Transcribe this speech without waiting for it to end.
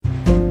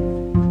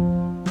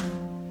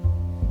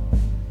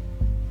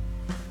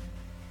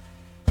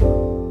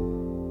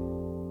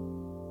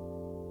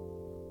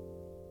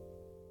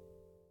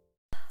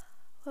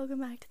welcome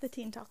back to the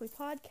Teen Talk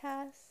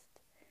podcast.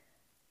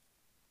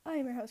 I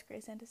am your host,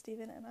 Grace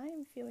Santasteven, and I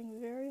am feeling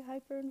very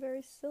hyper and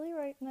very silly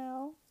right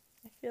now.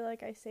 I feel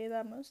like I say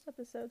that most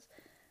episodes,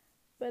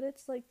 but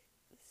it's like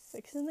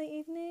 6 in the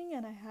evening,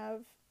 and I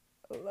have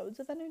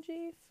loads of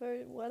energy for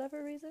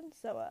whatever reason,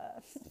 so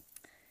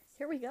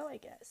here we go, I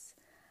guess.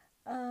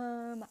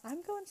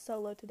 I'm going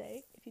solo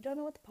today. If you don't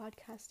know what the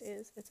podcast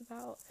is, it's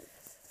about,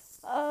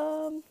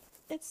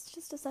 it's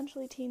just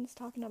essentially teens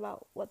talking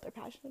about what they're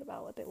passionate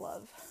about, what they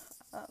love,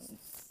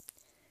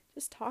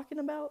 just talking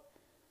about,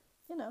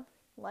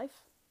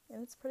 life,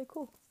 and it's pretty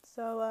cool.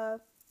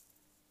 So,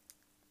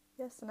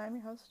 yes, and I'm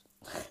your host.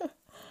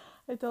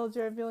 I told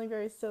you I'm feeling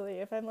very silly.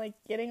 If I'm,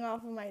 getting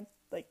off of my,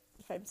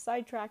 if I'm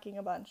sidetracking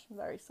a bunch, I'm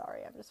very sorry.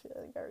 I'm just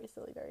feeling very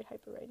silly, very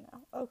hyper right now.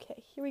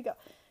 Okay, here we go.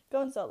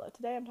 Going solo.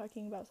 Today I'm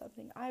talking about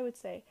something I would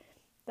say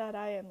that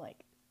I am,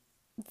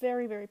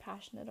 very, very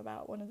passionate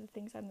about. One of the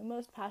things I'm the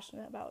most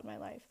passionate about in my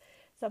life.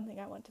 Something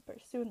I want to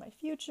pursue in my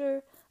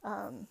future.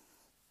 And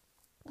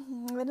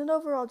it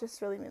overall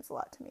just really means a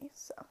lot to me.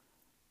 So,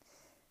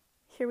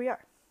 here we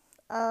are.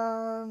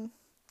 I'm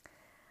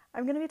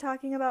going to be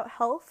talking about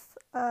health.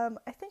 I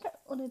think I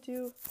want to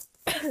do,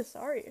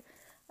 sorry,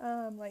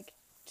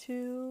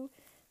 2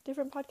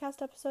 different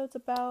podcast episodes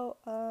about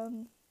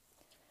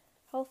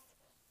health.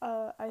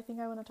 I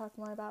think I want to talk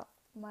more about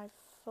my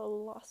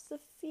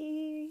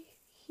philosophy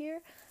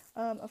here.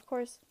 Of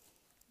course,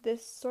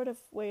 this sort of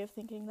way of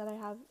thinking that I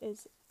have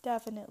is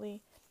definitely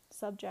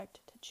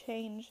subject to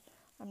change.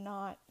 I'm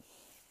not,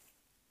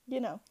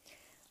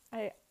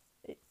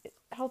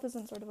 health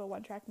isn't sort of a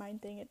one-track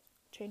mind thing. It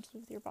changes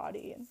with your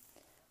body and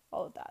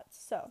all of that.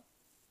 So,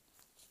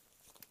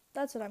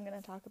 that's what I'm going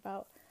to talk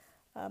about.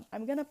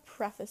 I'm going to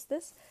preface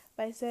this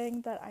by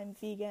saying that I'm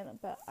vegan,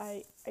 but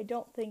I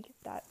don't think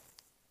that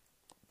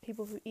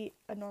people who eat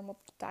a normal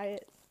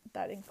diet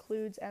that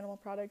includes animal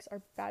products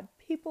are bad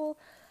people.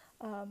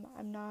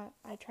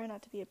 I try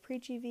not to be a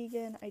preachy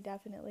vegan. I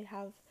definitely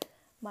have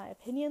my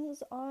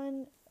opinions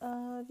on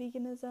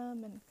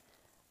veganism and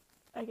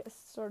I guess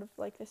sort of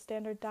like the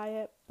standard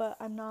diet, but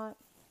I'm not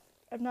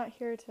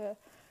here to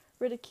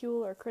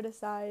ridicule or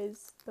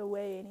criticize the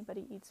way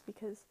anybody eats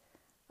because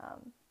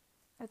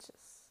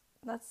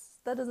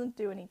that doesn't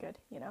do any good,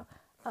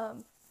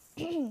 I'm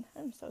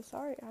so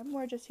sorry. I'm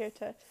more just here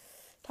to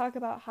talk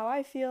about how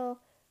I feel,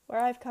 where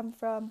I've come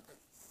from,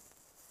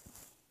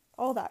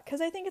 all that,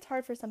 because I think it's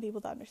hard for some people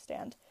to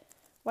understand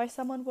why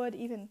someone would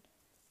even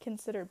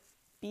consider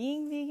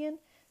being vegan.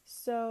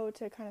 So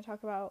to kind of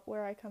talk about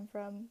where I come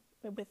from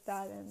with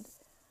that and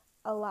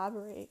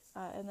elaborate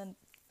and then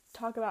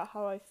talk about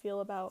how I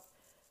feel about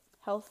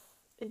health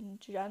in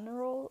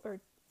general, or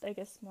I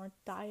guess more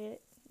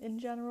diet in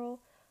general,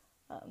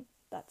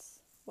 that's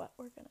what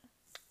we're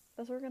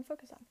gonna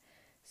focus on.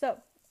 So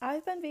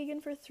I've been vegan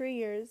for 3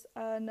 years.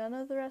 None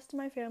of the rest of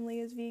my family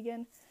is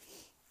vegan.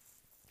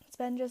 It's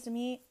been just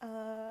me,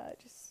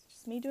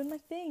 just me doing my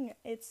thing.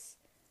 It's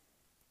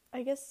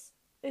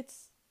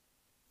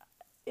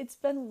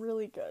been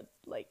really good,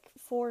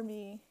 for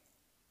me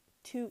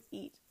to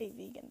eat a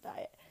vegan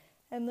diet.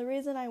 And the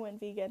reason I went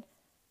vegan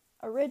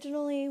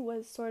originally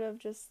was sort of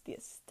just the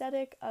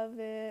aesthetic of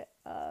it.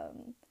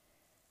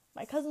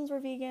 My cousins were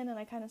vegan and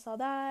I kind of saw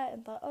that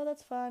and thought, oh,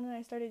 that's fun. And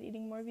I started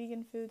eating more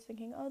vegan foods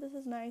thinking, oh, this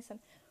is nice. And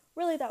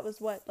really that was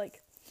what,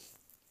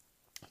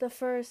 the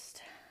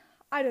first,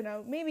 I don't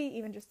know, maybe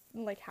even just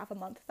half a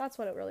month. That's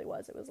what it really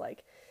was. It was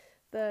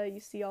you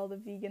see all the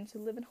vegans who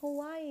live in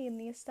Hawaii and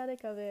the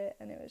aesthetic of it.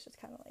 And it was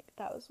just kind of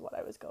that was what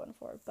I was going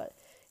for. But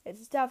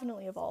it's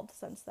definitely evolved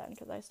since then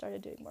because I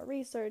started doing more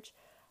research,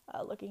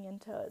 looking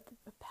into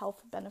the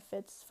health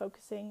benefits,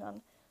 focusing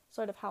on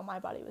sort of how my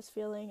body was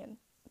feeling and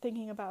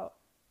thinking about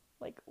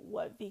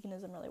what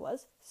veganism really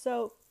was.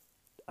 So,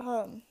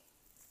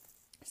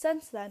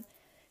 since then,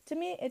 to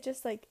me, it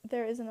just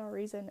there isn't a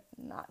reason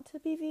not to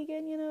be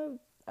vegan,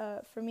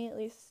 for me at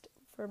least,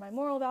 for my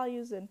moral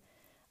values and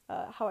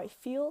how I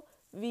feel,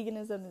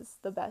 veganism is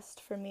the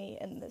best for me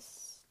in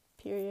this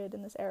period,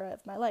 in this era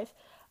of my life.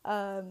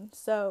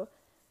 So,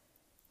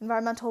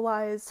 environmental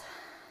wise,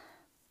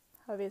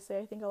 obviously,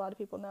 I think a lot of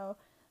people know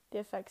the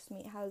effects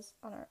meat has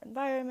on our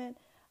environment.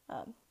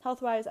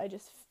 Health-wise, I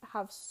just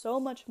have so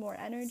much more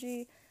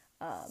energy,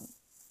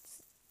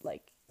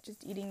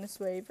 just eating this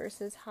way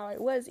versus how I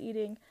was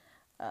eating.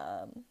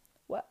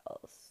 What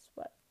else?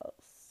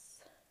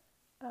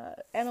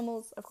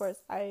 Animals, of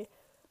course. I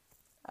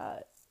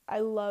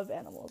love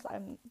animals.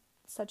 I'm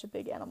such a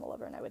big animal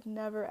lover, and I would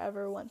never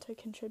ever want to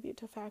contribute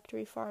to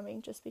factory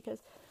farming just because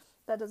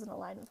that doesn't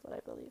align with what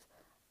I believe.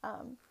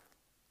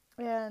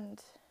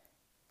 And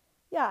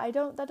yeah,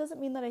 that doesn't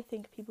mean that I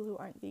think people who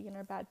aren't vegan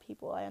are bad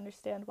people. I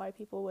understand why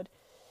people would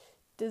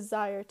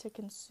desire to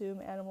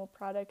consume animal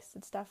products.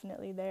 It's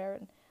definitely there,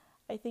 and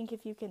I think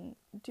if you can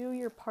do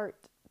your part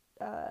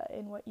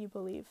in what you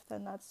believe,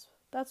 then that's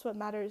what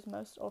matters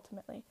most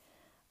ultimately.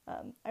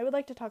 I would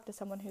like to talk to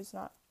someone who's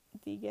not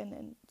vegan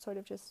and sort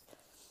of just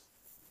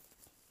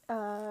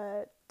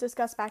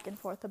discuss back and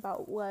forth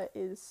about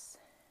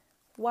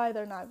why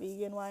they're not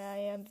vegan, why I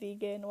am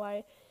vegan,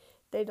 why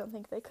they don't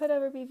think they could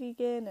ever be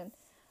vegan, and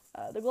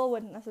the goal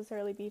wouldn't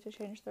necessarily be to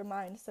change their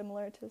mind,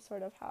 similar to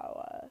sort of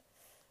how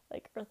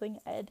like Earthling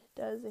Ed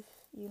does, if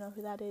you know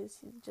who that is.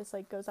 He just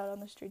like goes out on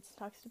the streets and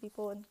talks to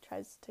people and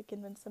tries to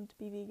convince them to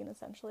be vegan,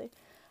 essentially.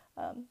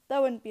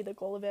 That wouldn't be the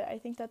goal of it. I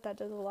think that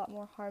does a lot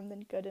more harm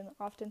than good, and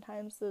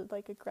oftentimes the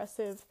like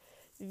aggressive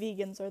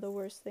vegans are the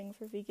worst thing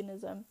for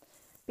veganism,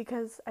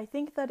 because I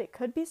think that it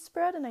could be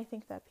spread, and I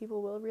think that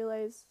people will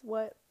realize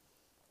what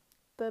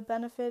the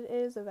benefit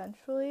is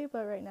eventually,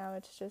 but right now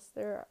it's just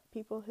there are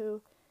people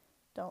who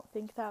don't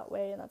think that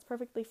way, and that's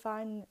perfectly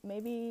fine.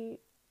 Maybe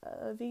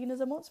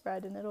veganism won't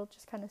spread and it'll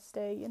just kind of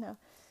stay,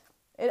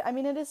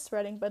 it is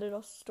spreading, but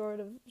it'll sort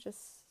of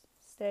just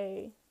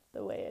stay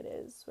the way it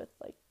is, with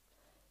like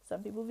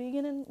some people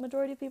vegan and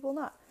majority of people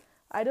not.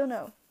 I don't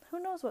know. Who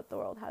knows what the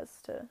world has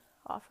to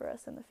offer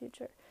us in the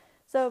future.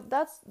 So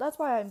that's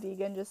why I'm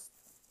vegan. Just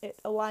it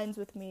aligns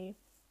with me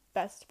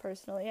best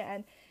personally.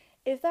 And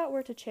if that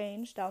were to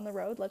change down the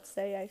road, let's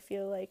say I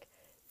feel like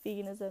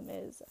veganism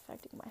is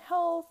affecting my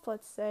health,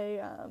 let's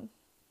say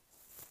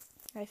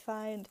I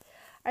find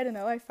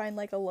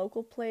like a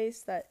local place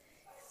that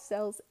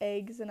sells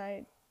eggs and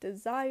I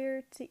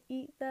desire to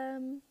eat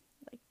them,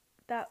 like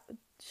that,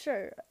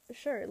 sure,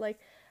 like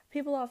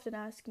people often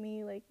ask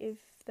me, like, if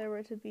there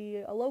were to be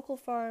a local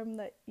farm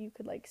that you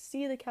could like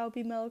see the cow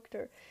be milked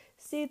or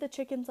see the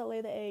chickens that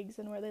lay the eggs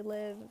and where they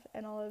live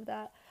and all of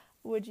that,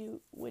 would you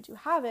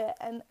have it?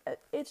 And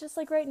it's just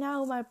like right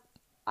now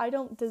I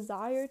don't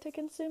desire to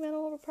consume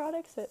animal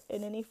products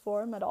in any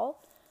form at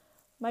all.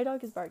 My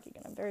dog is barking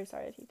and I'm very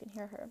sorry if you can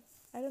hear her.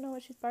 I don't know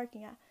what she's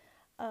barking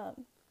at.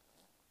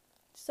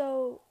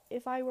 So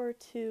if I were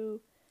to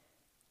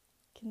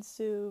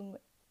consume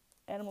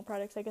animal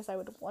products, I guess I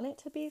would want it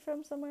to be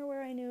from somewhere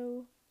where I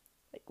knew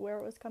like where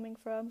it was coming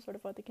from, sort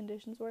of what the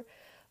conditions were.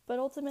 But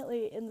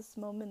ultimately in this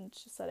moment,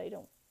 it's just that I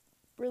don't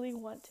really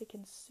want to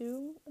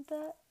consume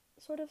that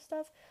sort of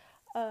stuff.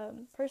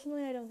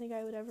 Personally, I don't think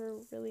I would ever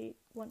really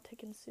want to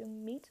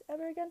consume meat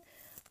ever again,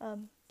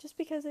 just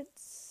because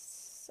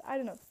it's, I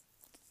don't know,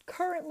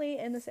 currently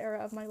in this era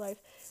of my life,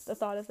 the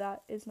thought of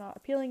that is not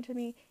appealing to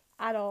me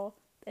at all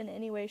in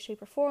any way,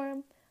 shape, or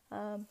form.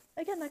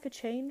 Again, that could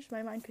change,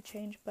 my mind could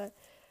change,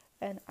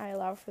 and I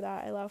allow for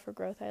that, I allow for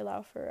growth, I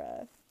allow for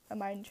a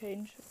mind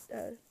change,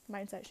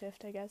 mindset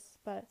shift, I guess,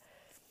 but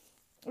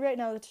right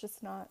now that's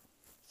just not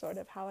sort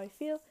of how I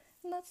feel,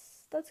 and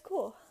that's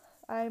cool.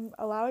 I'm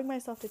allowing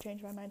myself to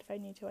change my mind if I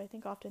need to. I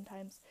think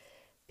oftentimes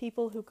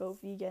people who go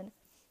vegan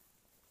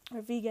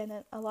are vegan,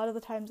 and a lot of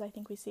the times I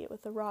think we see it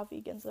with the raw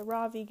vegans. The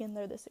raw vegan,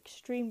 they're this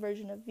extreme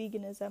version of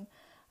veganism,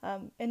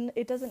 and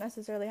it doesn't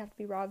necessarily have to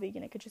be raw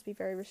vegan. It could just be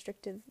very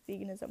restrictive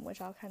veganism,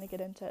 which I'll kind of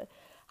get into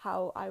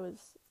how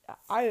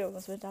I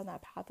almost went down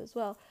that path as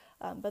well.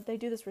 But they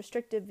do this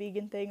restrictive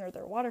vegan thing, or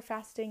they're water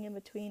fasting in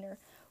between, or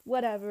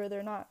whatever.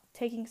 They're not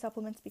taking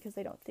supplements because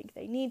they don't think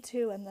they need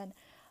to, and then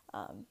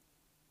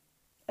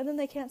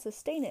they can't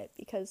sustain it,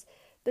 because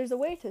there's a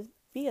way to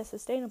be a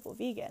sustainable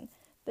vegan.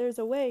 There's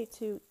a way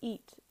to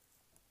eat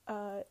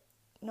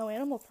no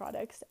animal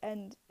products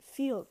and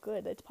feel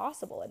good. It's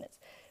possible, and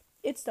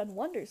it's done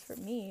wonders for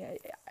me.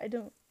 I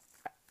don't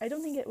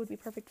think it would be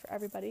perfect for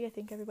everybody. I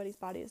think everybody's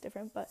body is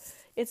different, but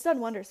it's done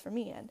wonders for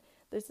me, and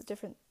there's a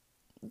different,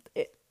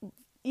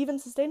 even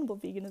sustainable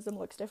veganism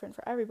looks different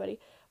for everybody,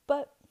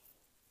 but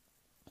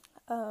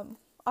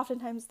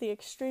oftentimes the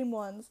extreme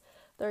ones,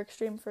 they're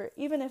extreme for,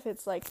 even if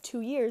it's like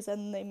 2 years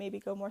and they maybe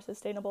go more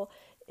sustainable,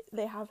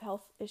 they have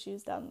health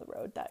issues down the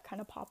road that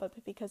kind of pop up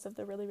because of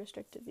the really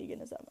restrictive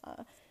veganism.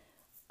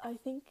 I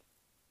think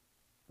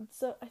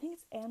it's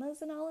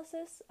Anna's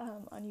Analysis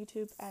on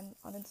YouTube and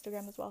on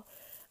Instagram as well.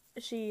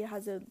 She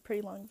has a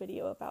pretty long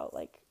video about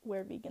like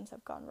where vegans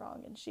have gone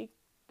wrong, and she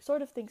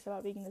sort of thinks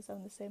about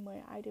veganism the same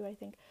way I do, I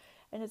think,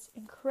 and it's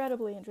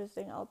incredibly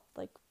interesting. I'll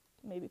like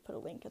maybe put a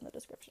link in the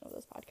description of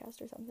this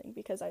podcast or something,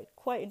 because I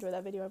quite enjoy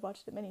that video. I've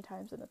watched it many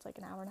times and it's like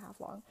an hour and a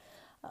half long.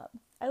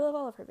 I love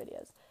all of her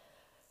videos.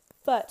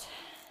 But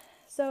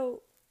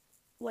so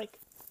like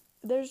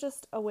there's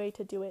just a way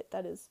to do it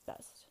that is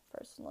best,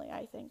 personally,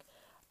 I think.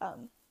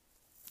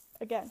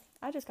 Again,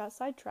 I just got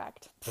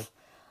sidetracked.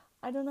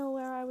 I don't know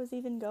where I was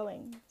even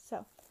going.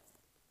 So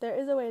there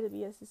is a way to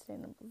be a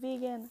sustainable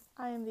vegan.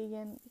 I am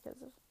vegan because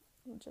of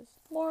just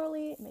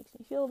morally, it makes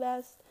me feel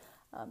best.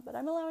 But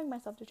I'm allowing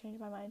myself to change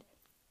my mind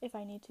if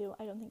I need to.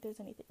 I don't think there's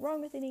anything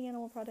wrong with eating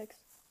animal products.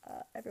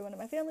 Everyone in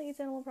my family eats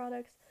animal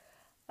products.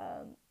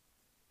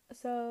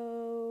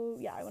 So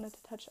yeah, I wanted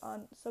to touch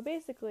on, so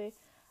basically,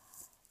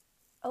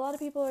 a lot of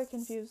people are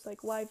confused,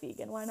 like, why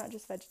vegan? Why not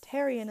just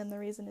vegetarian? And the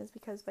reason is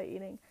because by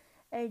eating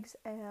eggs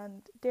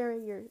and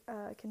dairy, you're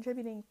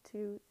contributing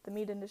to the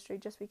meat industry,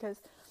 just because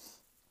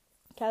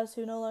cows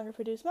who no longer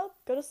produce milk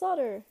go to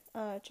slaughter.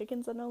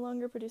 Chickens that no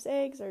longer produce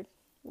eggs or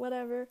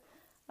whatever,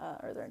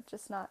 or they're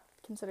just not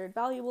considered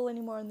valuable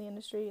anymore in the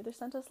industry, they're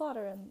sent to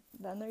slaughter and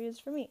then they're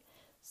used for meat.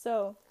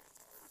 So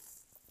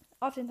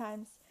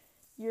oftentimes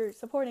you're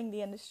supporting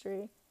the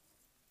industry.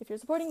 If you're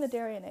supporting the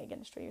dairy and egg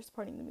industry, you're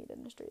supporting the meat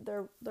industry.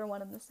 They're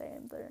one and the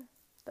same.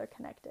 They're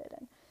connected.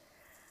 And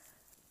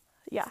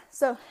yeah,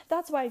 so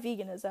that's why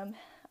veganism.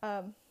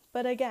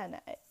 But again,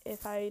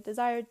 if I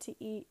desired to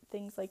eat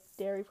things like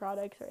dairy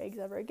products or eggs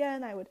ever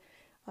again, I would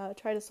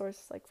try to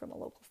source like from a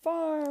local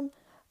farm,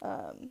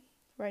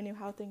 where I knew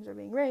how things are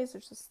being raised.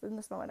 It's just in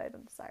this moment I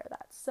don't desire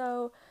that.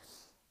 So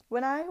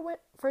when I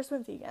first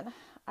went vegan,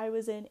 I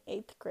was in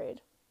 8th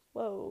grade.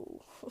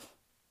 Whoa.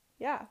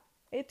 Yeah,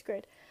 8th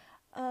grade.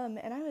 And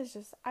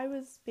I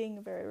was being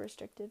a very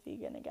restrictive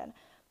vegan again.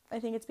 I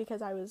think it's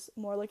because I was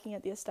more looking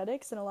at the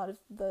aesthetics, and a lot of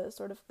the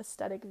sort of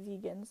aesthetic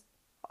vegans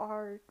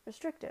are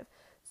restrictive.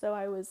 So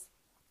I was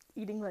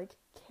eating like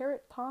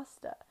carrot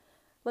pasta.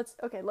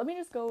 Let me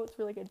just go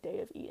through like a day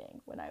of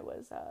eating when I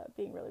was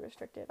being really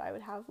restrictive. I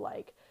would have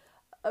like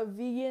a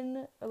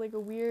vegan, like a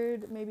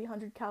weird, maybe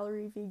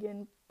 100-calorie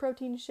vegan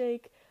protein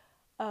shake,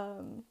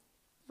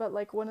 but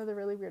like one of the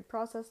really weird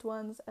processed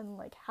ones, and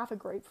like half a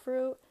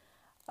grapefruit,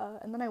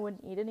 and then I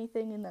wouldn't eat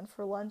anything. And then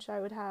for lunch I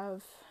would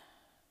have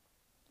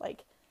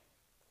like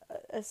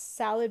a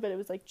salad, but it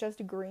was like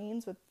just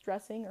greens with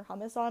dressing or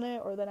hummus on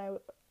it. Or then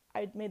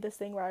I'd made this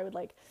thing where I would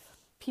like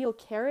peel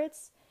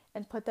carrots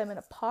and put them in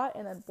a pot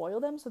and then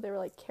boil them, so they were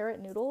like carrot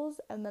noodles,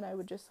 and then I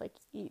would just like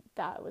eat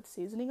that with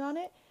seasoning on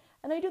it.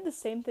 And I do the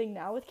same thing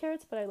now with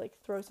carrots, but I like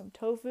throw some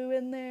tofu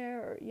in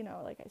there, or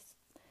like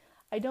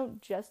I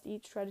don't just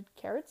eat shredded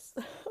carrots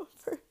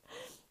for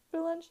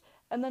lunch.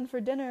 And then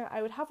for dinner,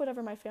 I would have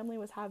whatever my family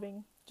was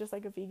having, just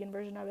like a vegan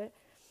version of it.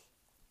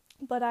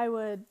 But I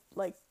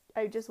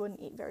just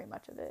wouldn't eat very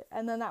much of it.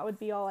 And then that would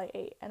be all I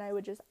ate. And I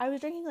was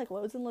drinking like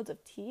loads and loads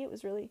of tea. It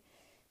was really,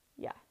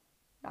 yeah,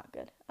 not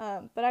good.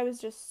 But I was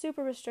just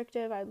super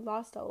restrictive. I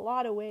lost a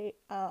lot of weight.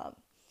 And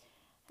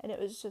it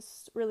was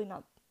just really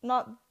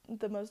not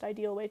the most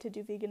ideal way to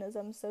do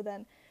veganism. So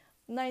then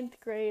 9th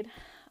grade,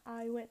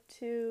 I went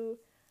to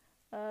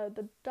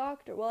the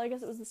doctor. Well, I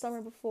guess it was the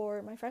summer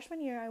before my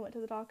freshman year. I went to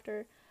the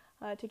doctor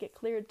to get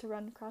cleared to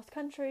run cross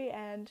country,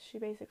 and she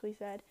basically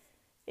said,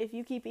 if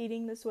you keep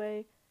eating this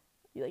way,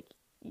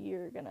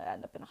 you're gonna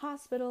end up in a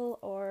hospital,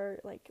 or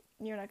like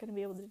you're not gonna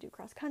be able to do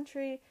cross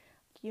country.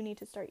 You need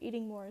to start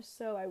eating more.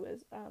 So I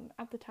was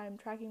at the time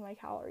tracking my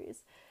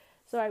calories.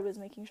 So I was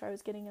making sure I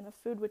was getting enough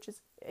food, which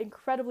is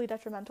incredibly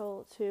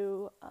detrimental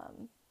to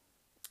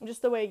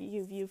just the way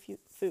you view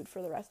food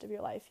for the rest of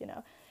your life.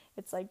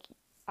 It's like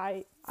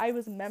I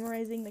was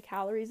memorizing the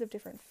calories of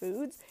different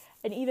foods,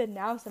 and even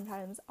now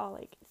sometimes I'll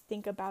like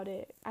think about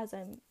it as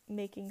I'm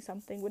making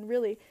something, when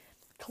really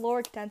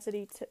caloric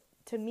density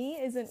to me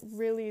isn't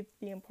really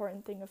the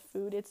important thing of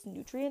food. It's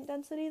nutrient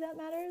density that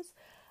matters.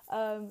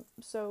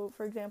 So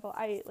for example,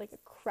 I eat like a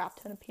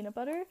crap ton of peanut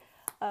butter,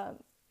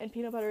 and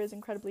peanut butter is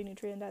incredibly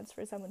nutrient dense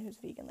for someone who's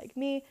vegan like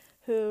me,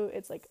 who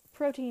it's like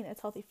protein,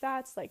 it's healthy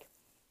fats,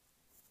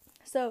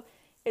 so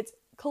it's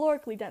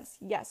calorically dense,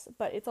 yes,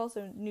 but it's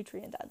also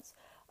nutrient dense,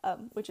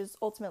 which is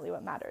ultimately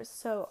what matters.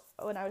 So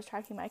when I was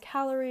tracking my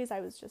calories,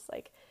 I was just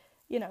like,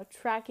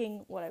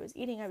 tracking what I was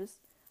eating. I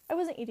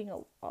wasn't eating a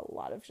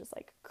lot of just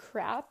like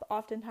crap.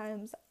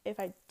 Oftentimes, if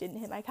I didn't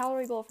hit my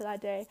calorie goal for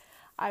that day,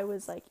 I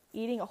was like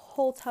eating a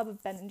whole tub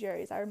of Ben &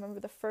 Jerry's. I remember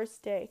the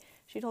first day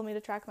she told me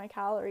to track my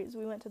calories.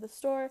 We went to the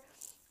store.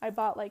 I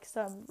bought like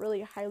some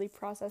really highly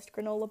processed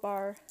granola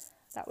bar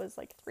that was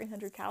like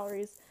 300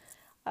 calories.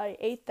 I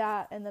ate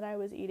that, and then I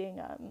was eating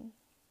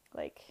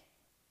I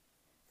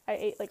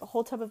ate like a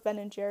whole tub of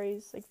Ben &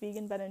 Jerry's, like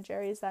vegan Ben &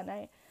 Jerry's that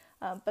night.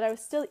 But I was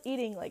still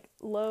eating like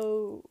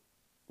low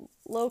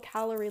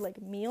calorie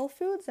like meal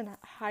foods and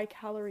high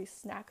calorie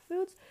snack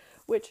foods,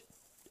 which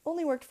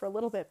only worked for a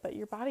little bit, but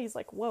your body's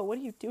like, whoa, what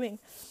are you doing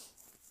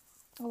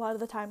a lot of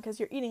the time? Because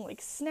you're eating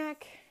like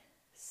snack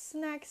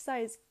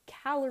size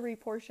calorie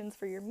portions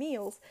for your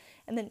meals,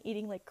 and then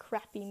eating like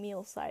crappy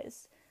meal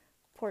size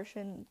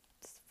portions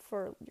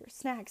for your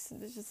snacks.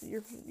 And it's just,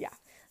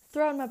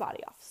 throwing my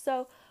body off.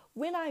 So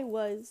when I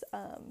was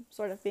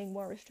sort of being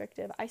more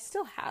restrictive, I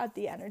still had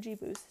the energy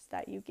boosts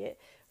that you get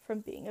from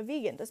being a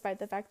vegan, despite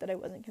the fact that I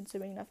wasn't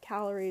consuming enough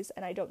calories.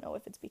 And I don't know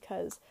if it's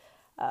because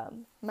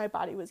my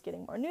body was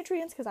getting more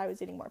nutrients because I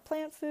was eating more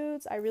plant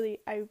foods. I really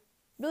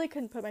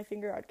couldn't put my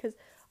finger on, because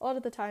a lot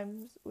of the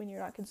times when you're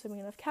not consuming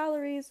enough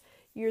calories,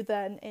 you're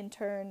then in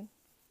turn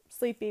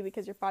sleepy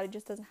because your body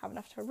just doesn't have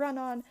enough to run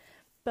on.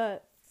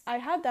 But I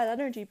had that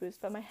energy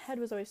boost, but my head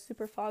was always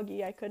super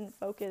foggy. I couldn't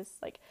focus.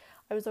 Like,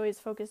 I was always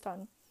focused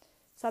on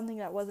something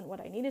that wasn't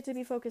what I needed to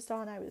be focused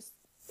on.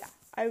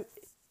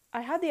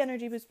 I had the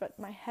energy boost, but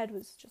my head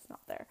was just not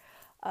there.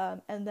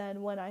 And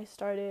then when I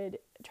started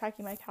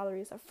tracking my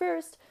calories at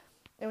first,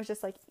 it was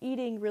just like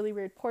eating really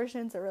weird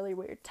portions at really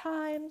weird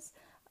times,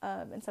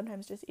 and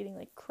sometimes just eating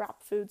like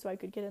crap food so I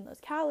could get in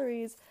those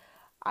calories.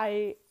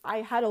 I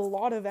had a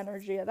lot of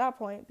energy at that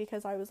point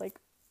because I was like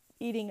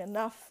eating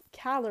enough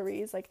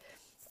calories. Like,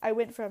 I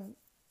went from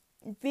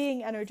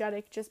being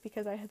energetic just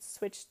because I had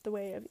switched the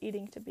way of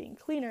eating to being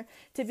cleaner,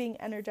 to being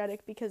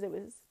energetic because it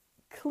was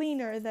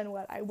cleaner than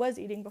what I was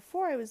eating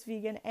before I was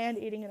vegan, and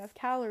eating enough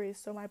calories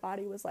so my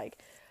body was like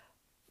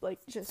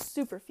just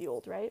super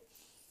fueled, right?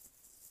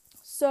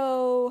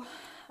 So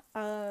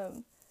that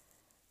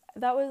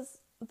was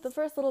the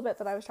first little bit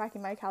that I was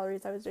tracking my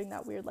calories, I was doing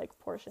that weird like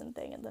portion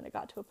thing, and then it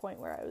got to a point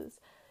where I was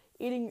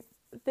eating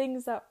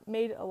things that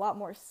made a lot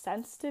more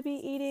sense to be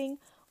eating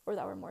or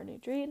that were more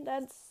nutrient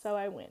dense. So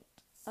I went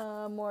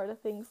more to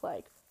things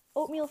like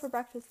oatmeal for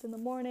breakfast in the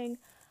morning,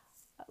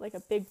 like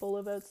a big bowl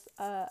of oats,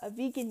 a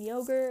vegan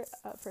yogurt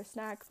for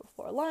snack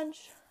before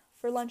lunch.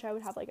 For lunch, I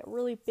would have like a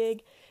really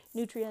big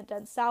nutrient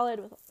dense salad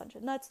with a bunch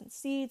of nuts and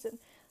seeds and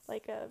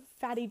like a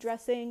fatty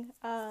dressing,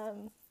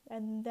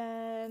 and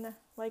then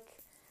like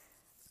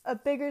a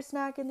bigger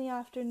snack in the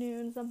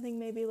afternoon, something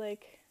maybe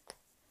like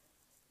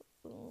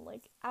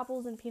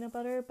apples and peanut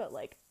butter, but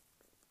like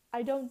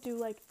I don't do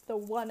like the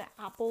one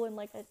apple and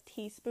like a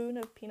teaspoon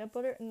of peanut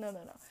butter. No.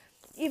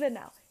 Even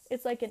now,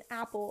 it's like an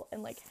apple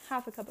and like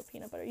half a cup of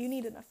peanut butter. You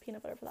need enough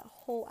peanut butter for that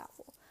whole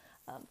apple.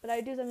 But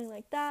I do something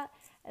like that.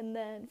 And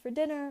then for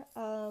dinner,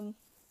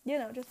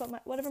 just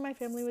whatever my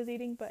family was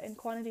eating, but in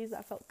quantities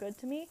that felt good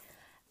to me.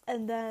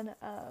 And then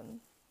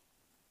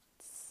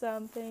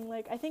something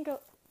like, I think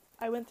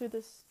I went through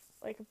this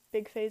like a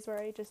big phase where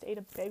I just ate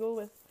a bagel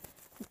with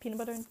peanut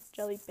butter and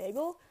jelly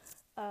bagel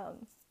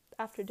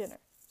after dinner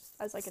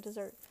as like a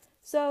dessert.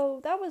 So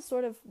that was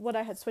sort of what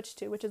I had switched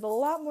to, which is a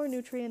lot more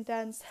nutrient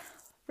dense,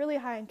 really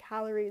high in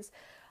calories.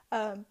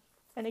 And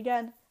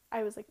again,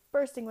 I was like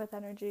bursting with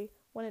energy,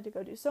 wanted to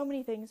go do so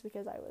many things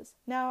because I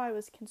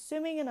was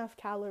consuming enough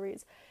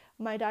calories.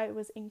 My diet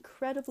was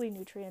incredibly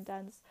nutrient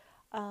dense,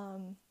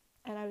 and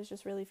I was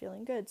just really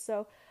feeling good.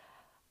 So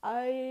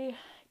I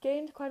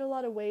gained quite a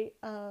lot of weight.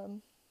 I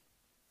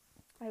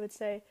would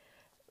say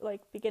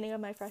like beginning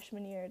of my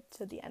freshman year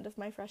to the end of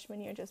my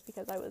freshman year, just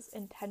because I was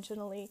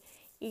intentionally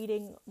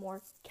eating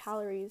more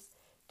calories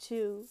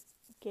to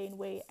gain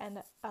weight.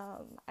 And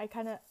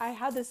I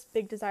had this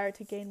big desire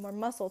to gain more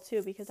muscle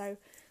too, because I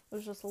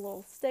was just a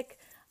little stick.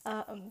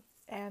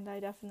 And I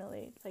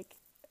definitely, like,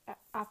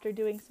 after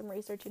doing some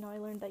research, I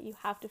learned that you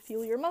have to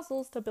fuel your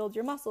muscles to build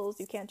your muscles.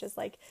 You can't just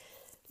like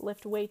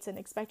lift weights and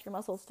expect your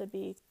muscles to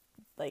be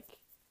like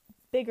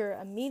bigger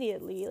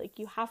immediately. Like,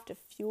 you have to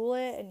fuel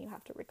it and you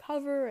have to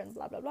recover and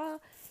blah blah blah.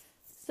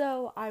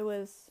 So I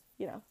was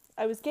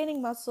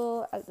gaining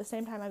muscle at the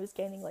same time I was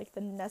gaining like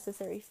the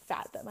necessary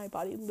fat that my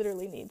body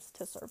literally needs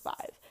to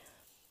survive.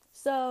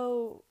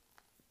 So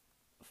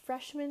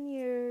freshman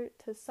year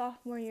to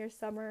sophomore year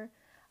summer,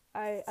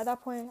 at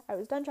that point I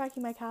was done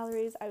tracking my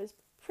calories. I was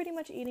pretty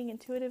much eating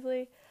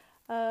intuitively,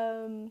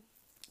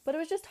 but it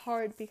was just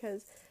hard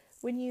because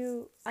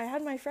I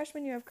had my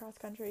freshman year of cross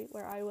country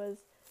where I was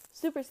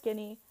super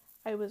skinny.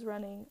 I was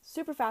running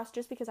super fast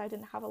just because I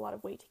didn't have a lot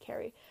of weight to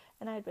carry,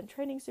 and I had been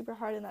training super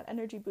hard, and that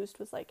energy boost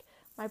was like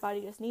my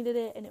body just needed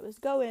it and it was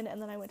going.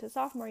 And then I went to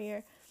sophomore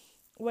year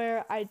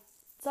where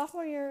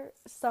sophomore year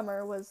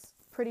summer was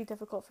pretty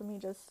difficult for me.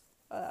 Just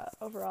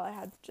overall, I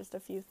had just a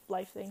few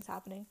life things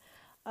happening.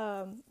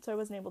 So I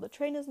wasn't able to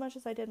train as much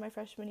as I did my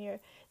freshman year.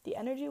 The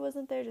energy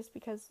wasn't there just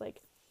because,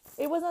 like,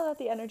 it wasn't that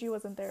the energy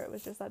wasn't there, it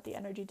was just that the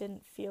energy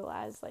didn't feel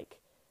as, like,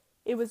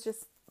 it was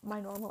just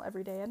my normal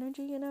everyday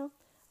energy, Of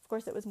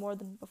course, it was more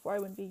than before I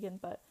went vegan,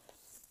 but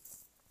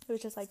it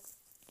was just, like,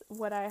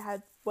 what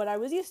I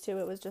was used to.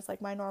 It was just,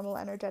 like, my normal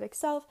energetic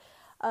self.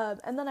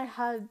 And then I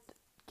had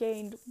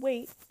gained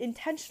weight,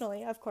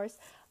 intentionally, of course,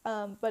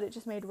 but it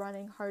just made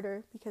running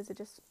harder because it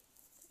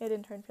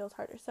in turn feels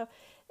harder. So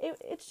it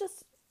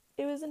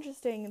was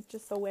interesting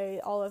just the way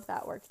all of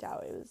that worked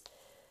out. It was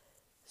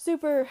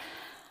super,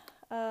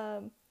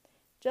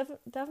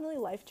 definitely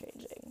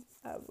life-changing,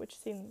 which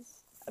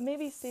seems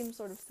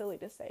sort of silly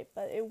to say,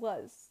 but it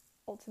was.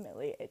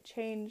 Ultimately, it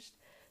changed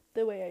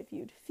the way I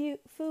viewed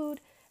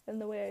food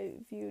and the way I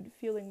viewed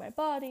fueling my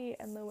body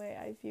and the way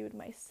I viewed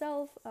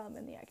myself,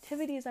 and the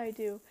activities I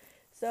do.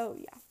 So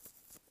yeah,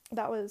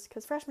 that was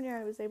because freshman year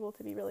I was able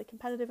to be really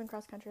competitive in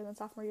cross country, and then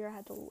sophomore year I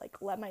had to like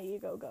let my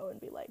ego go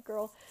and be like,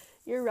 girl,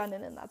 you're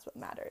running and that's what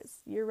matters.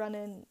 You're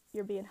running,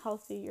 you're being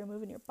healthy, you're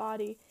moving your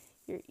body,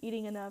 you're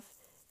eating enough,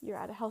 you're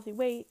at a healthy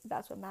weight,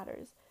 that's what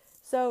matters.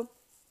 So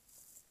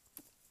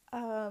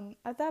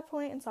at that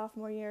point in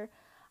sophomore year,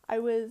 I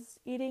was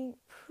eating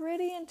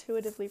pretty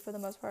intuitively for the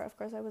most part. Of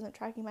course, I wasn't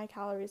tracking my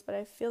calories, but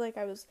I feel like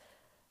I was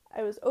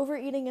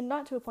overeating, and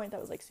not to a point that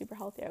was like super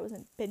healthy. I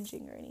wasn't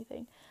binging or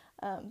anything,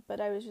 but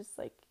I was just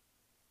like,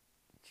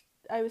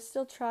 I was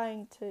still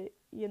trying to,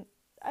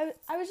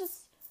 I was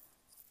just,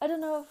 I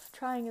don't know if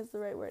trying is the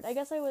right word. I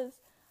guess I was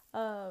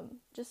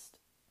just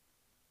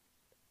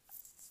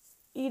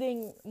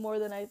eating more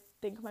than I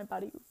think my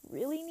body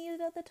really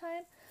needed at the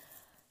time.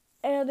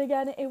 And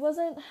again, it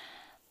wasn't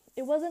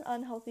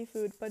unhealthy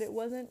food, but it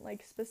wasn't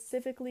like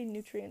specifically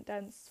nutrient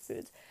dense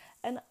foods.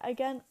 And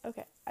again,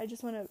 okay, I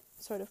just want to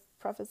sort of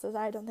preface this.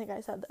 I don't think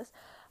I said this,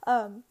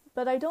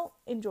 but I don't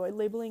enjoy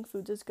labeling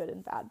foods as good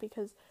and bad,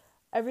 because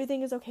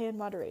everything is okay in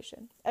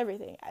moderation.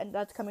 Everything. And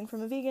that's coming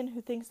from a vegan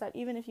who thinks that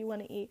even if you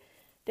want to eat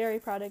dairy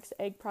products,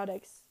 egg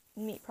products,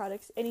 meat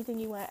products, anything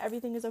you want,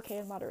 everything is okay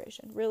in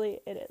moderation. Really,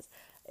 it is.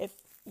 If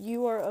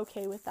you are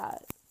okay with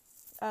that.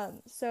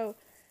 So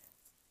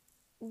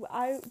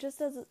I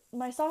just, as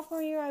my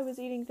sophomore year, I was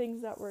eating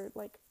things that were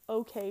like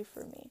okay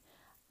for me.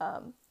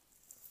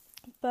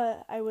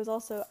 but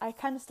I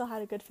kind of still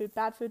had a good food,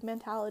 bad food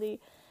mentality,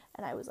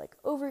 and I was like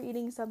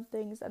overeating some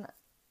things, and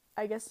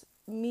I guess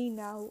me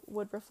now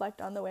would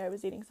reflect on the way I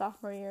was eating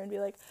sophomore year and be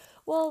like,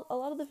 well, a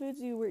lot of the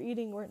foods you were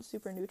eating weren't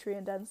super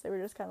nutrient dense. They were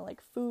just kind of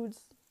like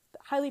foods,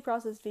 highly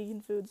processed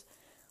vegan foods,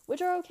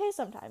 which are okay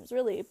sometimes,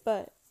 really,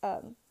 but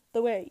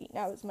the way I eat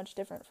now is much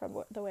different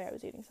from the way I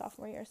was eating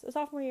sophomore year. So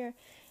sophomore year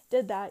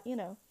did that,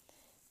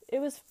 it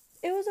was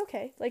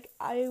okay. Like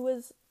I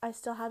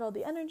still had all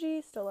the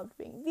energy, still loved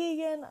being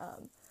vegan.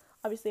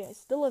 Obviously I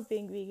still love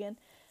being vegan.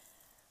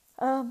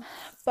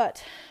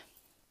 But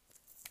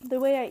the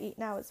way I eat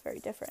now is very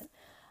different.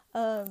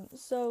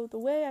 So the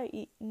way I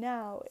eat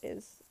now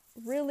is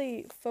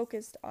really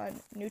focused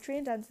on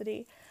nutrient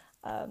density.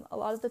 A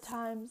lot of the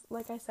times,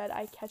 like I said,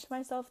 I catch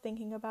myself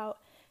thinking about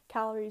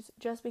calories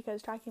just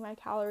because tracking my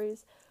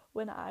calories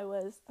when I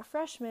was a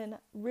freshman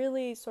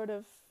really sort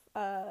of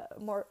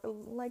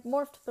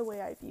morphed the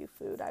way I view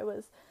food.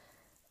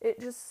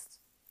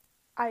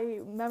 I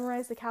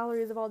memorized the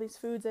calories of all these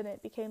foods, and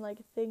it became like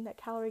a thing that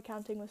calorie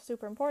counting was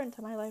super important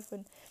to my life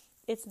when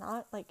it's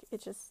not. Like,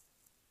 it's just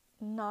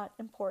not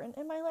important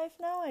in my life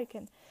now. I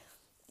can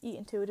eat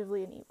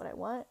intuitively and eat what I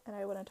want, and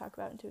I want to talk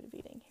about intuitive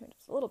eating here in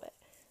just a little bit.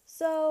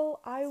 So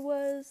I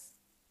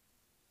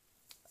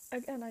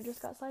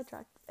just got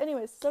sidetracked.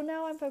 Anyways, so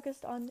now I'm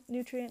focused on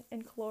nutrient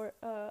and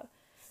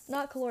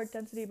not caloric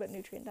density, but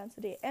nutrient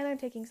density, and I'm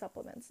taking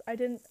supplements. I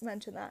didn't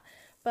mention that,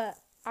 but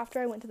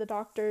after I went to the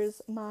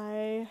doctors,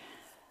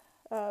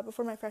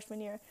 before my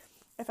freshman year,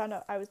 I found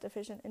out I was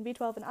deficient in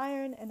B12 and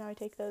iron, and now I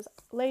take those.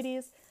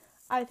 Ladies,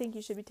 I think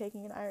you should be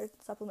taking an iron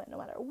supplement no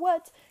matter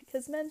what,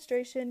 because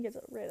menstruation gets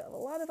rid of a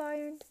lot of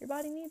iron. Your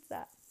body needs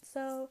that.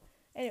 So,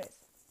 anyways,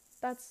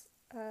 that's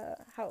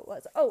how it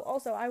was. Oh,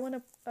 also, I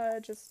want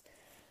to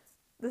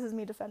this is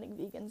me defending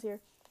vegans here.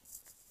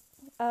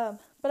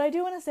 But I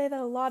do want to say that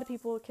a lot of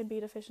people can be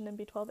deficient in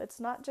B12. It's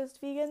not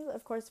just vegans.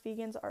 Of course,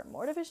 vegans are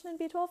more deficient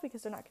in B12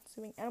 because they're not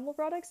consuming animal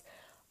products,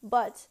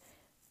 but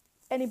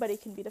anybody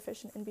can be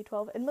deficient in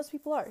B12, and most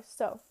people are.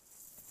 So,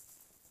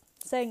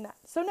 saying that.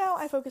 So now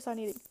I focus on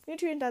eating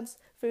nutrient-dense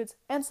foods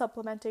and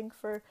supplementing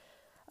for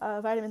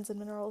vitamins and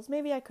minerals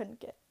maybe I couldn't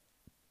get.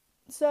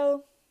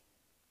 So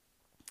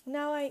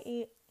now I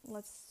eat,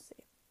 let's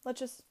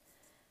just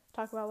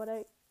talk about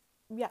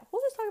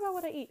we'll just talk about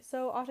what I eat.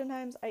 So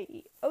oftentimes I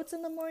eat oats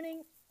in the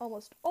morning,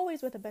 almost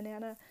always with a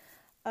banana.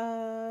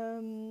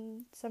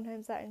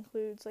 Sometimes that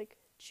includes like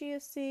chia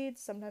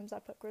seeds, sometimes I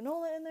put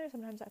granola in there,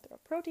 sometimes I throw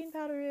protein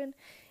powder in.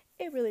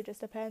 It really just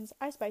depends.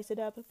 I spice it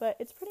up, but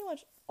it's pretty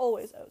much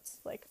always oats,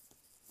 like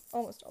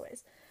almost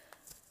always.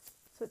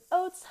 So it's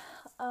oats,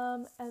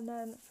 and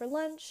then for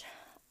lunch,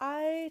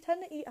 I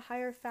tend to eat a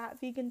higher fat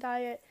vegan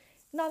diet,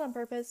 not on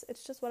purpose,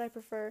 it's just what I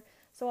prefer.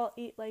 So I'll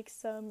eat like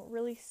some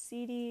really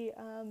seedy,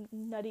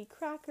 nutty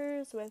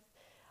crackers with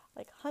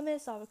like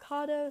hummus,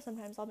 avocado.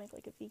 Sometimes I'll make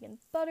like a vegan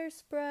butter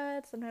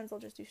spread. Sometimes I'll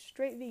just do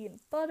straight vegan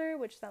butter,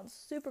 which sounds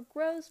super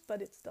gross,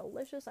 but it's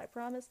delicious, I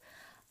promise.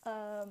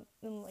 And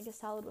like a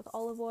salad with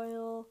olive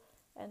oil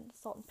and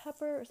salt and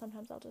pepper, or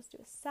sometimes I'll just do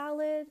a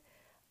salad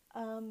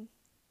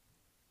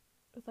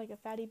with like a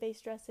fatty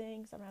based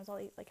dressing. Sometimes I'll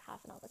eat like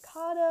half an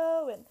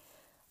avocado and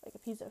like a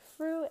piece of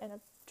fruit and a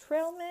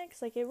trail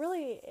mix. Like a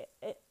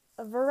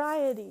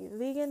variety.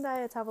 Vegan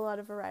diets have a lot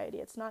of variety.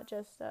 It's not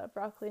just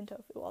broccoli and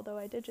tofu, although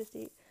I did just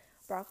eat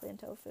broccoli and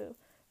tofu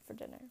for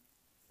dinner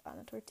on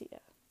a tortilla.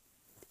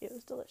 It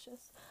was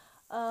delicious.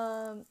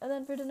 And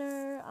then for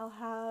dinner, I'll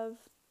have,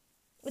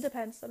 it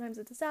depends. Sometimes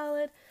it's a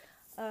salad.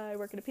 I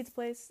work at a pizza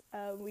place.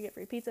 We get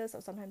free pizza, so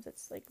sometimes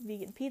it's like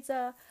vegan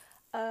pizza.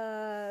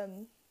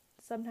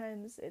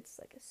 Sometimes it's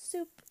like a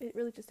soup. It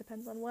really just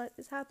depends on what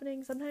is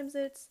happening. Sometimes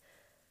it's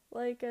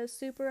like a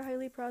super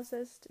highly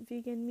processed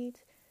vegan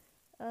meat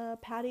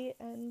patty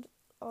and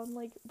on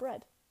like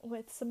bread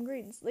with some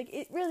greens. Like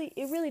it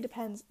really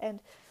depends. And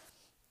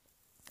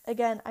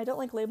again, I don't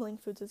like labeling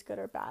foods as good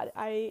or bad.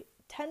 I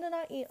tend to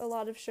not eat a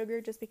lot of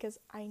sugar just because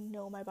I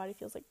know my body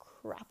feels like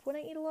crap when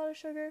I eat a lot of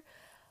sugar,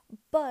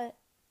 but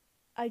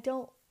I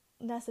don't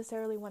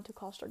necessarily want to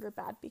call sugar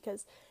bad,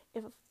 because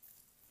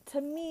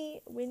to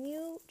me, when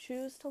you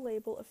choose to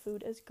label a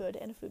food as good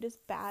and a food as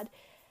bad,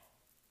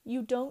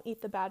 you don't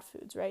eat the bad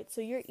foods, right?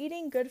 So you're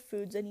eating good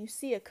foods and you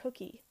see a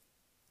cookie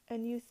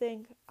and you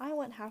think, I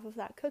want half of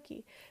that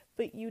cookie,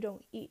 but you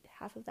don't eat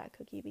half of that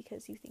cookie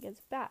because you think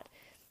it's bad.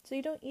 So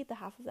you don't eat the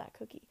half of that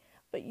cookie,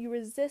 but you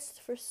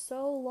resist for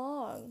so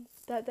long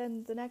that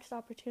then the next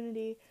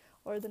opportunity,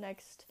 or the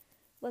next,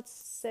 let's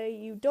say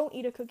you don't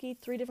eat a cookie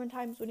 3 different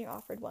times when you're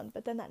offered one,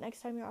 but then that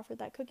next time you're offered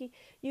that cookie,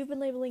 you've been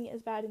labeling it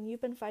as bad and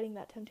you've been fighting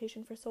that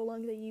temptation for so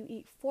long that you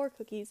eat 4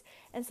 cookies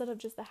instead of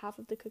just the half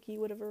of the cookie you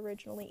would have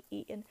originally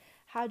eaten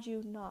had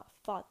you not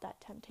fought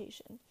that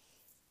temptation.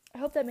 I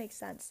hope that makes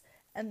sense.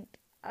 And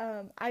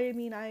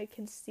I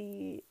can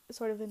see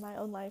sort of in my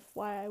own life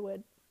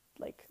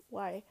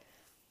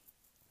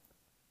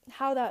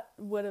how that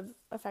would have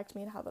affected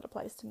me and how that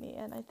applies to me.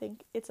 And I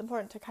think it's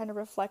important to kind of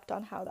reflect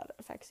on how that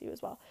affects you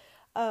as well.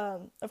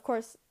 Of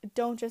course,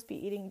 don't just be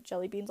eating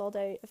jelly beans all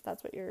day if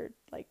that's what you're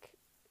like.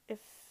 If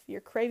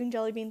you're craving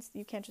jelly beans,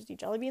 you can't just eat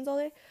jelly beans all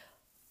day,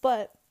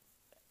 but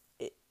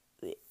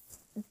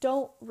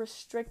don't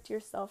restrict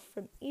yourself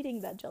from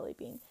eating that jelly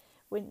bean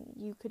when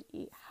you could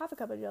eat half a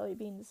cup of jelly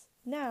beans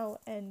now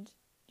and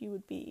you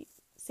would be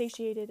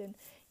satiated and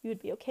you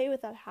would be okay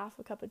with that half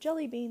a cup of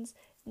jelly beans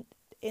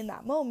in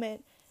that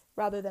moment,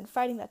 rather than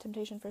fighting that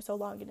temptation for so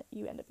long and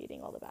you end up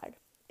eating all the bag.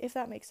 If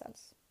that makes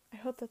sense. I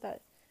hope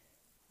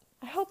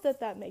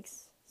that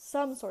makes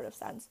some sort of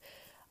sense.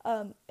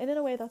 And in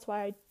a way, that's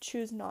why I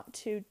choose not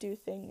to do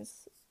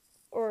things,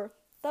 or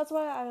that's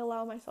why I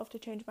allow myself to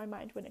change my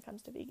mind when it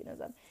comes to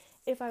veganism.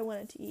 If I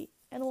wanted to eat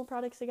animal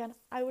products again,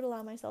 I would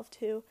allow myself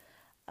to.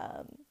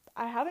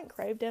 I haven't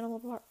craved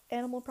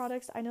animal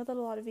products. I know that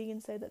a lot of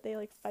vegans say that they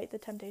like fight the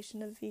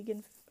temptation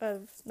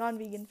of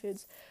non-vegan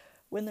foods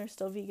when they're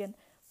still vegan,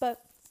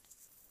 but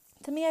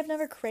to me, I've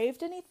never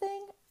craved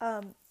anything,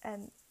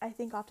 and I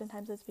think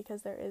oftentimes it's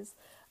because there is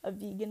a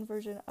vegan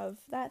version of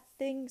that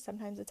thing.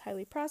 Sometimes it's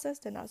highly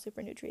processed and not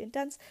super nutrient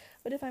dense,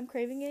 but if I'm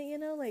craving it,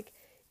 like,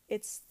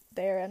 it's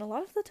there. And a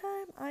lot of the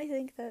time, I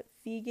think that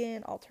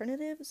vegan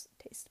alternatives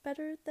taste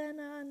better than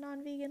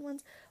non-vegan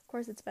ones. Of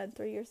course, it's been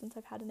 3 years since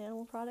I've had an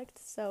animal product,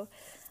 so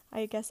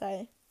I guess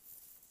I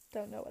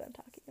don't know what I'm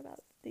talking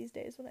about these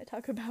days when I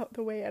talk about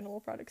the way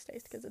animal products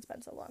taste, because it's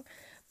been so long.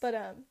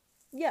 But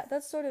yeah,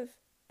 that's sort of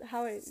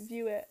how I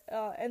view it,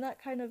 and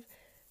that kind of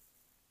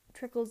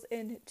trickles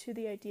into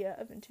the idea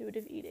of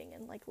intuitive eating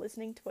and like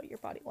listening to what your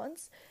body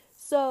wants.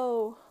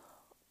 So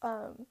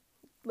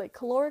like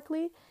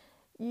calorically,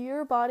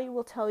 your body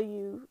will tell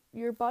you,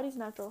 your body's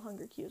natural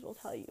hunger cues will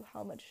tell you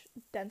how much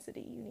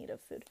density you need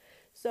of food.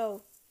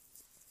 So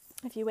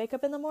if you wake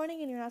up in the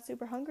morning and you're not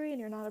super hungry and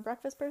you're not a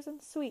breakfast person,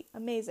 sweet,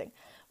 amazing.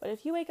 But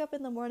if you wake up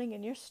in the morning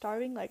and you're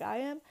starving like I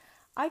am,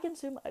 I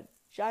consume a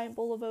giant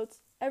bowl of oats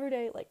every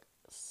day, like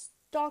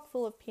stock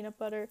full of peanut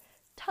butter,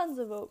 tons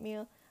of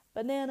oatmeal,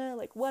 banana,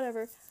 like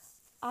whatever.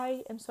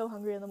 I am so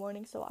hungry in the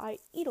morning, so I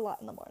eat a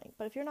lot in the morning.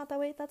 But if you're not that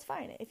way, that's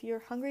fine. If you're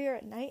hungrier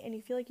at night and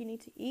you feel like you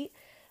need to eat,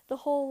 the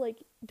whole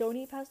like don't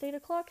eat past 8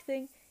 o'clock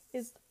thing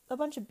is a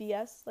bunch of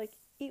BS. Like,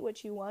 eat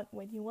what you want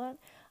when you want.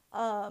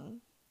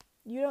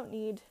 You don't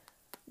need,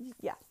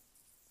 yeah,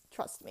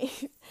 trust me.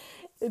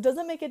 It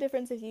doesn't make a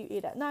difference if you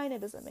eat at 9.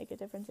 It doesn't make a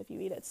difference if you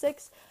eat at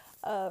 6.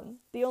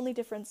 The only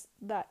difference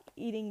that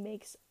eating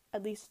makes,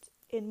 at least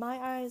in my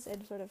eyes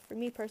and sort of for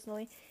me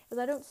personally, is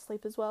I don't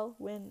sleep as well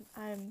when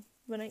I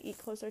eat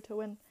closer to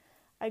when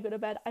I go to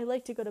bed. I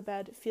like to go to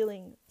bed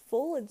feeling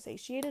full and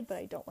satiated, but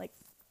I don't like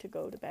to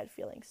go to bed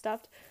feeling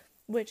stuffed,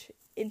 which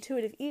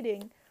intuitive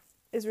eating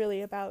is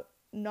really about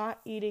not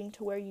eating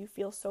to where you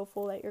feel so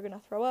full that you're going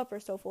to throw up, or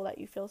so full that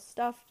you feel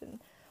stuffed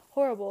and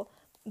horrible,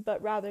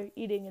 but rather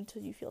eating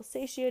until you feel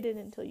satiated,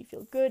 until you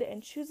feel good,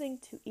 and choosing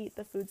to eat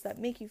the foods that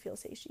make you feel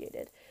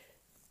satiated,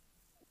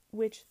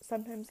 which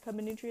sometimes come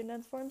in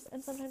nutrient-dense forms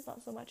and sometimes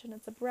not so much, and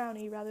it's a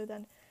brownie rather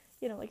than,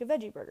 like a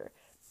veggie burger.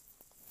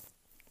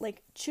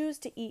 Like, choose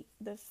to eat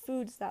the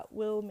foods that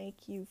will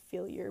make you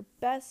feel your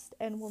best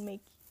and will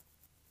make,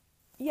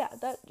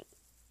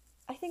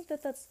 I think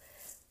that that's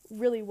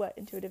really what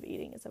intuitive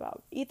eating is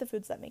about. Eat the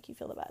foods that make you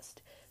feel the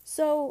best.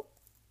 So,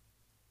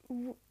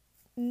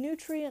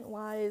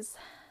 nutrient-wise,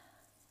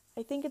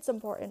 I think it's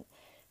important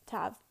to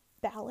have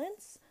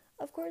balance,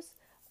 of course.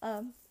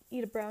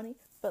 Eat a brownie,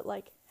 but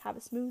like have a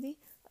smoothie,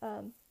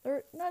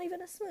 or not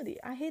even a smoothie.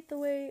 I hate the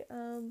way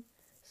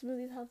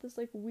smoothies have this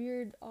like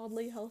weird,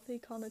 oddly healthy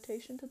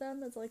connotation to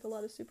them, as like a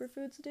lot of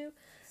superfoods do.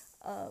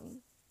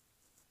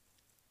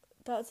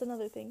 That's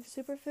another thing.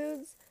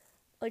 Superfoods,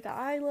 like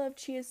I love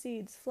chia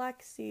seeds,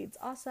 flax seeds,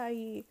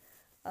 acai,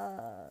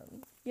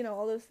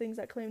 all those things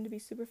that claim to be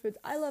superfoods.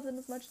 I love them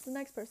as much as the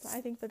next person.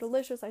 I think they're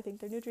delicious. I think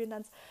they're nutrient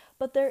dense,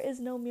 but there is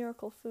no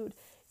miracle food.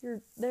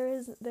 There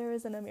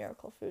isn't a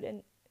miracle food,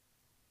 and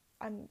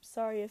I'm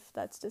sorry if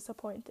that's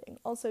disappointing.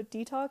 Also,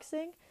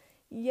 detoxing,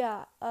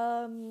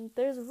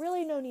 there's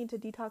really no need to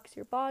detox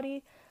your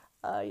body.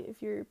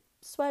 If you're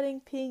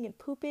sweating, peeing, and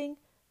pooping,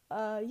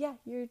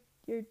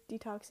 you're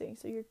detoxing,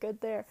 so you're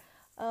good there.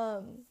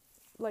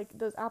 Like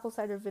those apple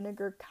cider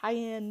vinegar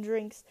cayenne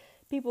drinks,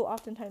 people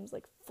oftentimes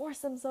like force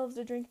themselves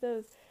to drink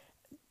those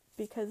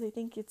because they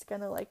think it's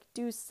gonna like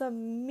do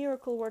some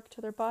miracle work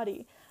to their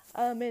body.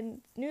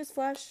 And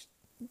newsflash,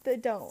 they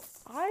don't.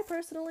 I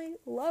personally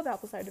love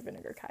apple cider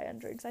vinegar cayenne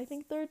drinks. I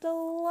think they're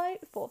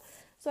delightful.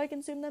 So I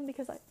consume them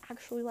because I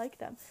actually like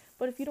them.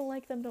 But if you don't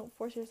like them, don't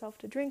force yourself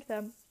to drink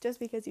them just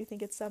because you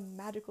think it's some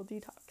magical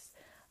detox.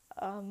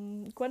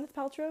 Gwyneth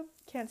Paltrow,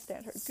 can't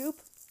stand her. Goop,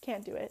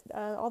 can't do it.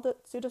 All the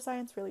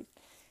pseudoscience really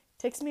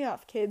ticks me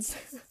off, kids.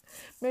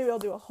 Maybe I'll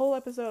do a whole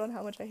episode on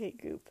how much I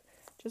hate Goop.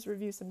 Just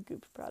review some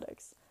Goop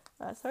products.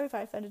 Sorry if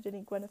I offended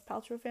any Gwyneth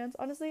Paltrow fans.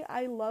 Honestly,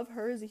 I love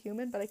her as a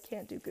human, but I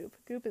can't do Goop.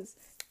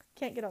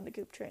 Can't get on the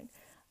Goop train.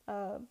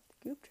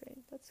 Goop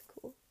train, that's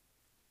cool.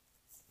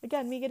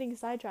 Again, me getting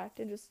sidetracked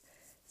and just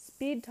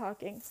speed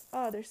talking.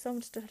 Oh, there's so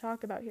much to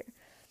talk about here.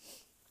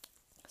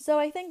 So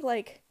I think,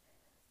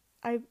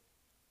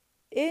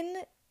 in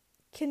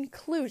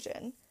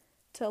conclusion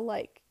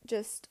to,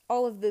 just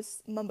all of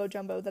this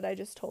mumbo-jumbo that I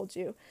just told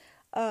you,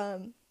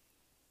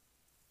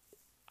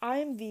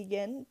 I'm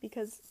vegan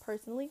because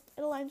personally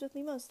it aligns with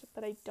me most,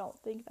 but I don't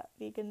think that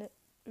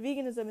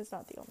veganism is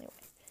not the only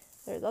way.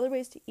 There's other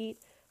ways to eat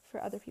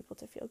for other people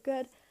to feel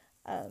good.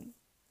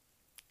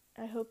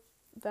 I hope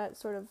that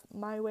sort of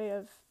my way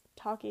of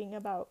talking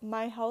about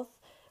my health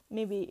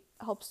maybe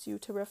helps you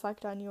to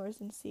reflect on yours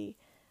and see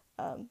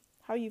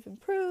how you've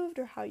improved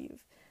or how you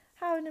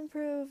haven't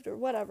improved or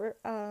whatever.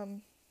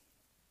 And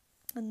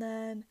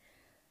then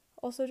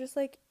also just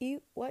like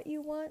eat what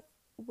you want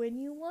when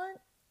you want.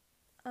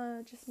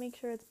 Just make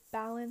sure it's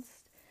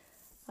balanced.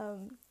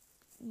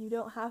 You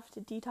don't have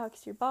to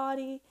detox your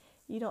body.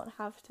 You don't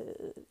have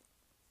to,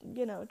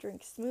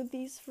 drink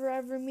smoothies for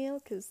every meal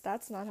because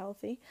that's not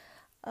healthy.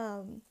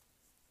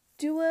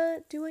 Do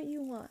what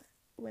you want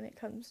when it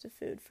comes to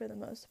food for the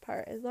most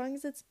part. As long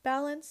as it's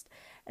balanced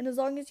and as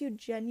long as you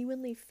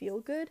genuinely feel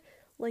good,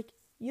 like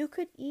you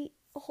could eat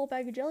a whole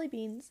bag of jelly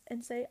beans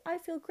and say, I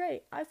feel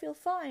great, I feel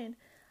fine.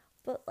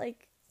 But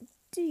like,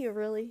 do you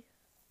really?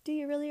 Are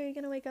you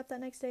going to wake up that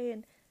next day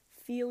and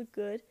feel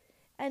good?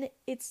 And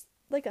it's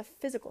like a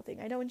physical thing.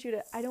 I don't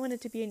want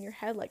it to be in your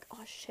head like,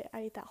 oh shit,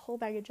 I ate that whole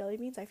bag of jelly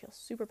beans, I feel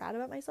super bad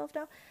about myself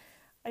now.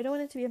 I don't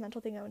want it to be a mental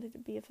thing, I want it to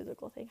be a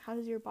physical thing. How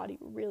does your body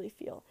really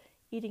feel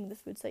eating the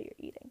foods that you're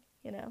eating,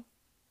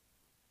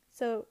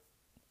 So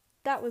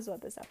that was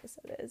what this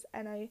episode is.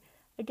 And I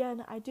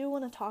do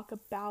want to talk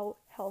about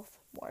health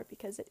more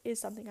because it is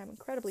something I'm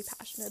incredibly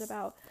passionate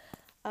about.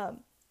 I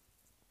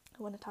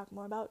want to talk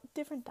more about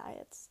different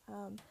diets,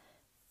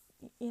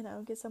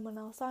 get someone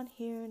else on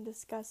here and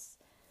discuss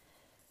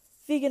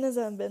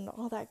veganism and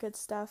all that good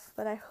stuff.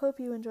 But I hope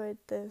you enjoyed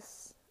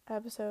this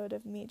episode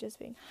of me just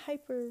being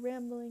hyper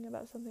rambling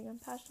about something I'm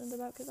passionate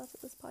about, because that's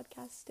what this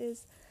podcast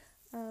is.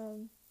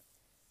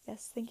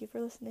 Yes, thank you for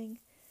listening.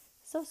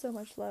 So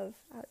much love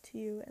out to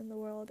you and the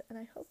world, and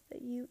I hope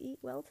that you eat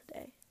well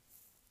today.